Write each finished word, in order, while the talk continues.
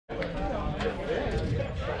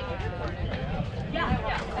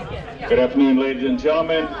Good afternoon, ladies and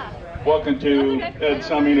gentlemen. Welcome to Ed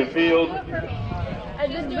Sumner Field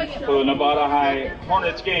for the Novato High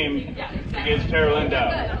Hornets game against Terra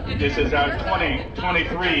Linda. This is our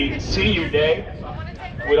 2023 Senior Day.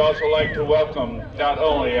 We'd also like to welcome not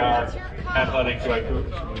only our athletic director,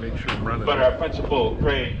 but our principal,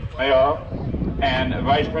 Craig Mayer, and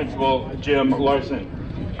Vice Principal, Jim Larson.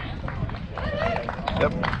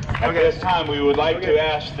 At this time, we would like to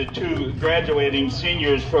ask the two graduating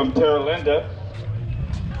seniors from Terra Linda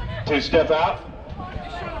to step out.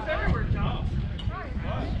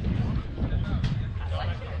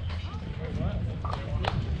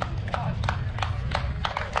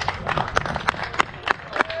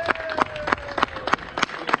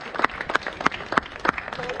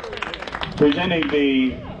 Presenting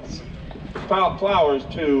the flowers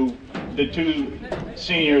to the two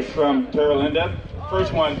seniors from Terra Linda.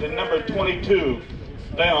 First one, the number 22,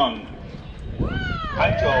 Leon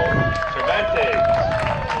Pancho Cervantes.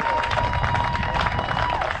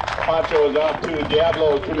 Pancho is off to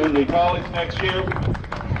Diablo Community College next year,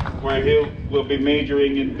 where he will be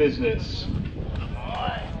majoring in business.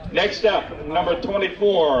 Next up, number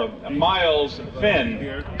 24, Miles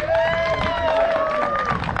Finn.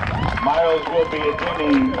 Miles will be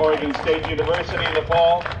attending Oregon State University in the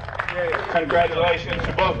fall. Congratulations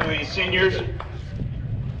to both of these seniors.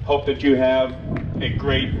 Hope that you have a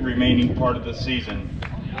great remaining part of the season.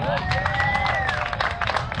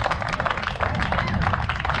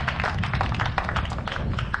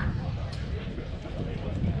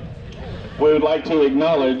 We would like to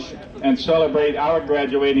acknowledge and celebrate our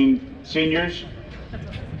graduating seniors.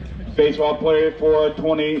 Baseball player for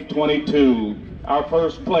 2022. Our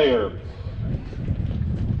first player,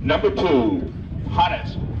 number 2,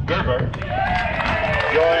 Hannes Gerber,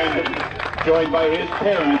 joined by his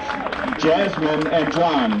parents, Jasmine and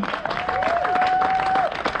John.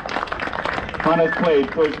 Hannes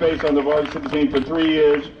played first base on the varsity team for 3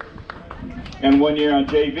 years and 1 year on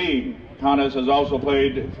JV. Hannes has also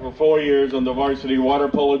played for 4 years on the varsity water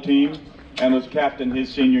polo team and was captain his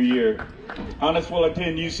senior year. Hannes will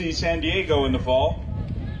attend UC San Diego in the fall.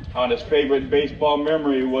 Hannes' favorite baseball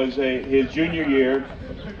memory was his junior year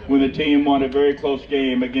when the team won a very close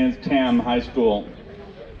game against Tam High School.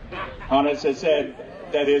 Hannes has said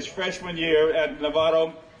that his freshman year at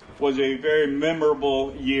Novato was a very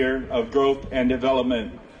memorable year of growth and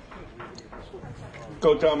development.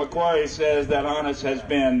 Coach McQuarrie says that Hannes has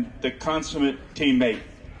been the consummate teammate,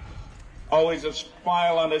 always a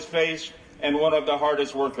smile on his face and one of the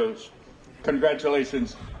hardest workers.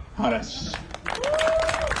 Congratulations, Hannes.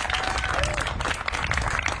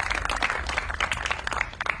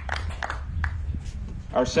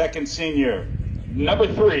 Our second senior, number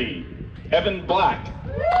 3, Evan Black,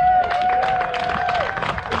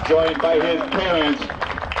 is joined by his parents,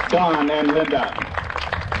 Don and Linda.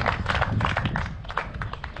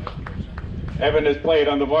 Evan has played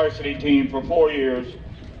on the varsity team for 4 years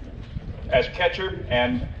as catcher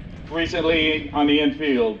and recently on the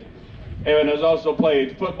infield. Evan has also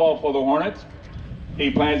played football for the Hornets.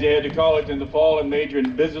 He plans to head to college in the fall and major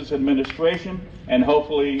in business administration and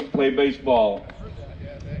hopefully play baseball.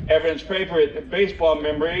 Evan's favorite baseball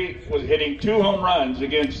memory was hitting 2 home runs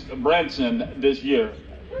against Branson this year.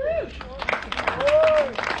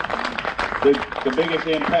 The biggest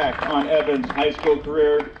impact on Evan's high school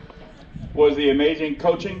career was the amazing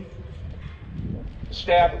coaching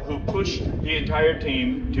staff who pushed the entire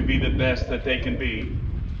team to be the best that they can be.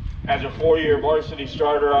 As a 4-year varsity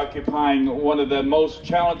starter occupying one of the most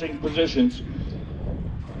challenging positions,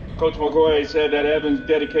 Coach McCoy said that Evan's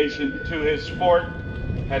dedication to his sport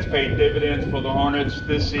has paid dividends for the Hornets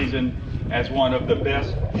this season as one of the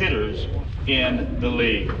best hitters in the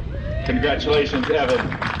league. Congratulations, Evan.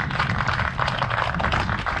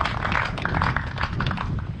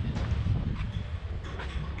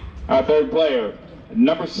 Our third player,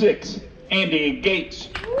 number 6, Andy Gates,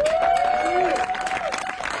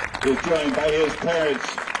 is joined by his parents,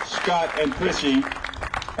 Scott and Chrissy,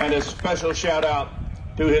 and a special shout out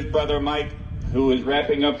to his brother Mike, who is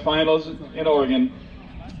wrapping up finals in Oregon.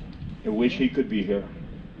 I wish he could be here.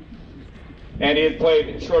 And he has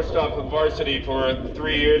played shortstop of varsity for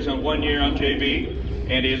 3 years and 1 year on JV.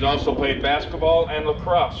 And he has also played basketball and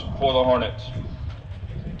lacrosse for the Hornets.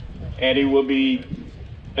 And he will be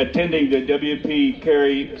attending the W.P.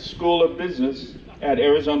 Carey School of Business at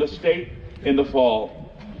Arizona State in the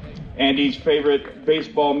fall. Andy's favorite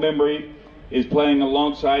baseball memory is playing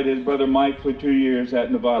alongside his brother Mike for 2 years at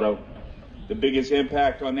Novato. The biggest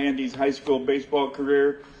impact on Andy's high school baseball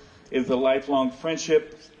career is the lifelong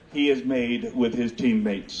friendship he has made with his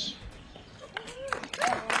teammates.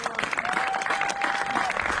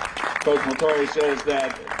 Coach McCoy says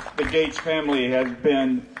that the Gates family has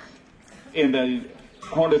been in the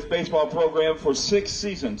Hornets baseball program for 6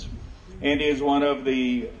 seasons. Andy is one of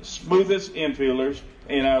the smoothest infielders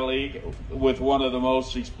in our league with one of the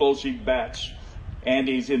most explosive bats.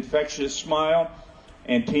 Andy's infectious smile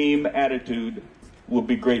and team attitude will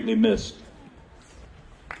be greatly missed.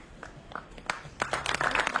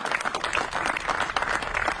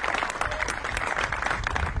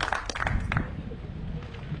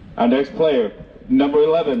 Our next player, number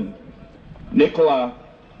 11, Nicola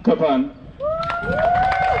Kapan,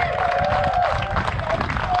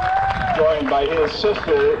 joined by his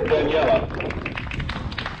sister, Daniela.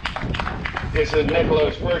 This is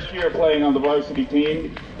Nicola's first year playing on the varsity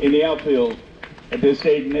team in the outfield. At this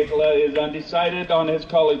stage, Nicola is undecided on his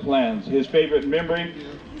college plans. His favorite memory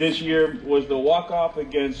this year was the walk-off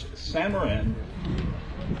against San Marin.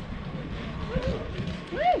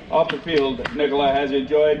 Off the field, Nicola has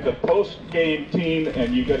enjoyed the post-game team,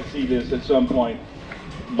 and you got to see this at some point,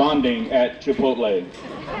 bonding at Chipotle.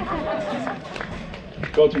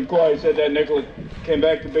 Coach McCoy said that Nicola came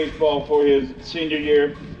back to baseball for his senior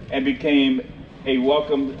year and became a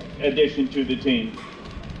welcome addition to the team.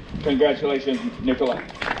 Congratulations, Nicola.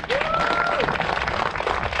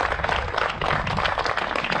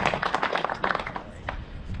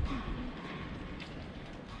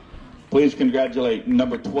 Please congratulate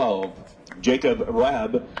number 12, Jacob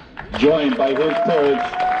Rabb, joined by his parents,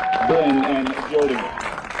 Ben and Jody.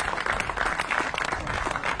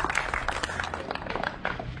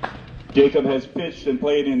 Jacob has pitched and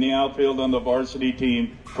played in the outfield on the varsity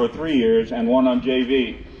team for 3 years and 1 on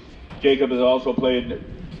JV. Jacob has also played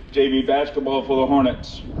JV basketball for the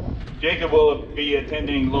Hornets. Jacob will be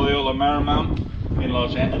attending Loyola Marymount in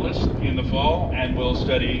Los Angeles in the fall and will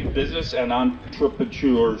study business and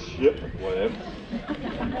entrepreneurship, whatever.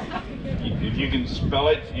 If you can spell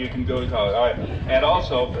it, you can go to college. All right. And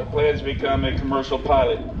also plans to become a commercial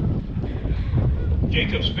pilot.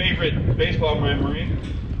 Jacob's favorite baseball memory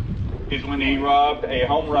is when he robbed a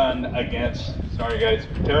home run against,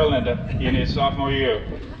 Terra Linda in his sophomore year.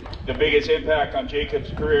 The biggest impact on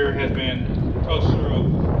Jacob's career has been Coach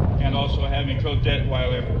Searle and also having Coach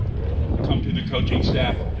Detweiler come to the coaching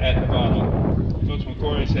staff at Novato. Coach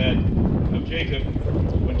McCoy said of Jacob,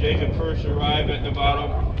 when Jacob first arrived at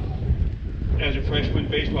Novato as a freshman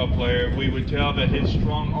baseball player, we would tell that his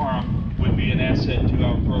strong arm would be an asset to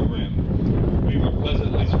our program. We were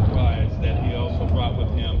pleasantly surprised that he also brought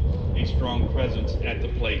with him a strong presence at the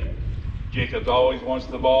plate. Jacob always wants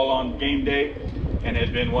the ball on game day and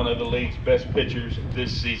has been one of the league's best pitchers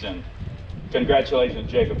this season. Congratulations,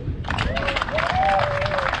 Jacob.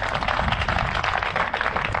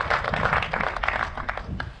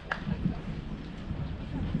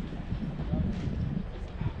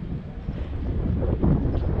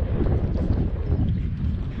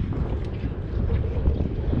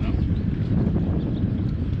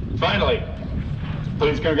 Finally,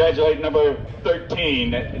 please congratulate number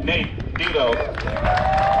 13, Nate Dito,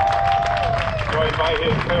 joined by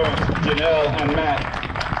his parents, Janelle and Matt.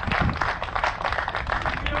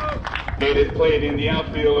 Nate has played in the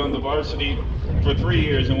outfield on the varsity for 3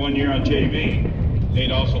 years and 1 year on JV.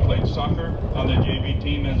 Nate also played soccer on the JV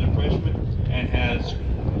team as a freshman and has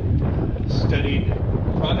studied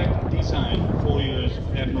product design for 4 years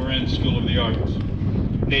at Marin School of the Arts.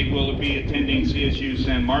 Nate will be attending CSU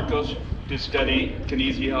San Marcos to study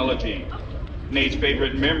kinesiology. Nate's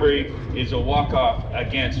favorite memory is a walk-off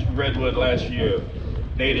against Redwood last year.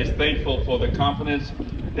 Nate is thankful for the confidence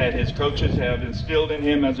that his coaches have instilled in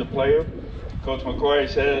him as a player. Coach McCoy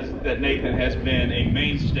says that Nathan has been a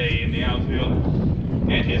mainstay in the outfield,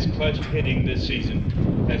 and his clutch hitting this season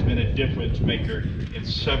has been a difference maker in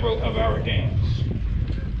several of our games.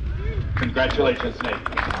 Congratulations, Nate.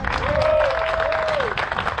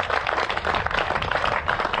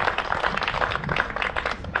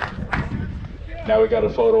 Now we got a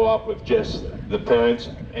photo op with just the parents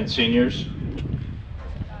and seniors.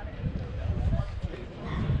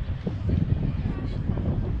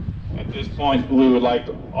 At this point, we would like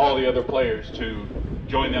all the other players to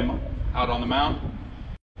join them out on the mound.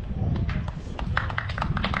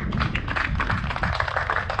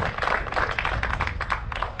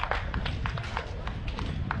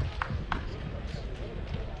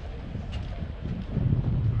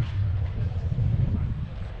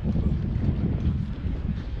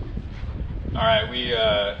 All right,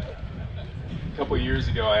 a couple of years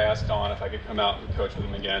ago I asked Don if I could come out and coach with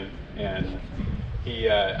him again, and he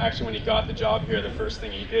actually, when he got the job here, the first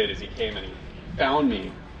thing he did is he came and he found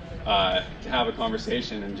me to have a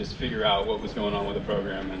conversation and just figure out what was going on with the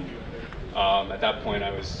program. And at that point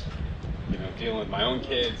I was dealing with my own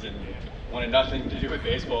kids and wanted nothing to do with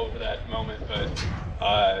baseball for that moment. But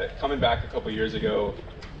coming back a couple years ago,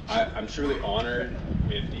 I'm truly honored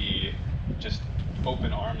with the just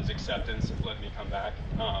open arms acceptance of letting me come back.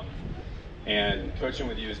 And coaching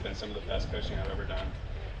with you has been some of the best coaching I've ever done.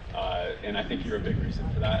 And I think you're a big reason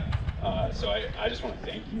for that. So I just want to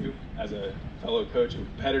thank you as a fellow coach and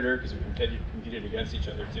competitor, because we competed against each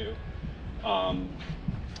other too.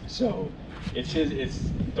 So it's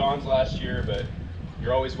Don's last year, but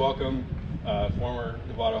you're always welcome. Former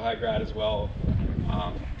Novato high grad as well.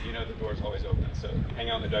 The door's always open, so hang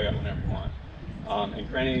out in the dugout whenever you want. And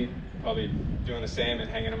Crenny probably doing the same and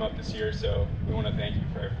hanging him up this year, so we want to thank you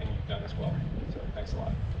for everything you've done as well. So thanks a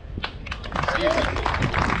lot.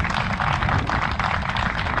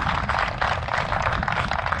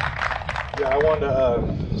 Yeah, I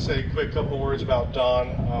wanted to say a quick couple words about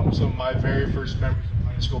Don. Some of my very first memories of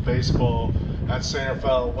high school baseball at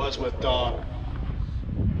Centerville was with Don.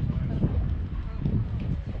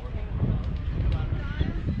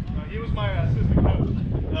 He was my assistant coach,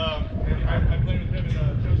 and I played with him in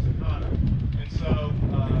Joseph Novato. And so,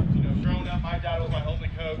 growing up, my dad was my only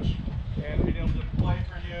coach, and being able to play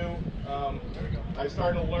for you, I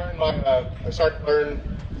started to learn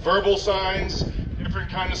verbal signs, different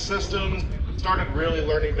kind of systems. Started really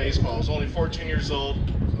learning baseball. I was only 14 years old. So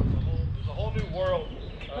it was a whole new world,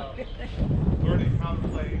 learning how to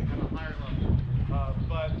play at a higher level.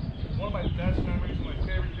 But one of my best memories, one of my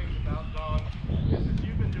favorite things about Don is that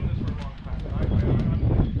you've been doing this for a long time. I'm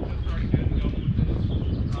just starting getting going with this,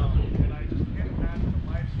 and I just can't imagine the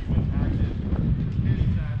lives you've impacted, the kids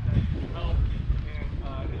that you helped,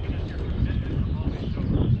 and it's just your commitment to always show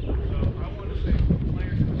up. So I want to say, from a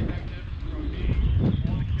player's perspective, from me,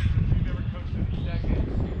 all the kids that you've ever coached in these decades,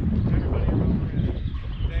 everybody around here,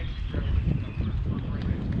 thank you for everything you've done for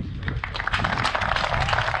bringing it to this stage.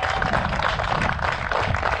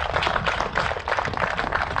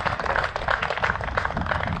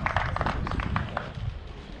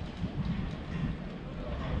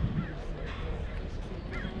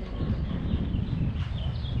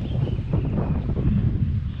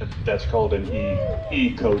 That's called an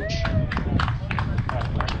E-coach.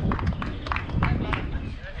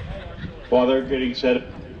 While they're getting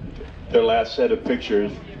their last set of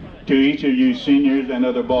pictures, to each of you seniors and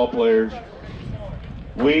other ball players,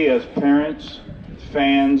 we as parents,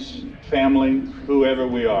 fans, family, whoever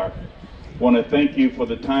we are, want to thank you for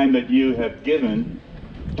the time that you have given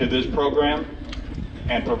to this program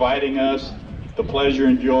and providing us the pleasure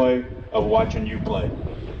and joy of watching you play.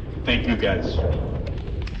 Thank you, guys.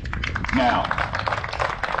 Now,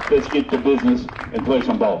 let's get to business and play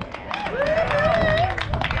some ball.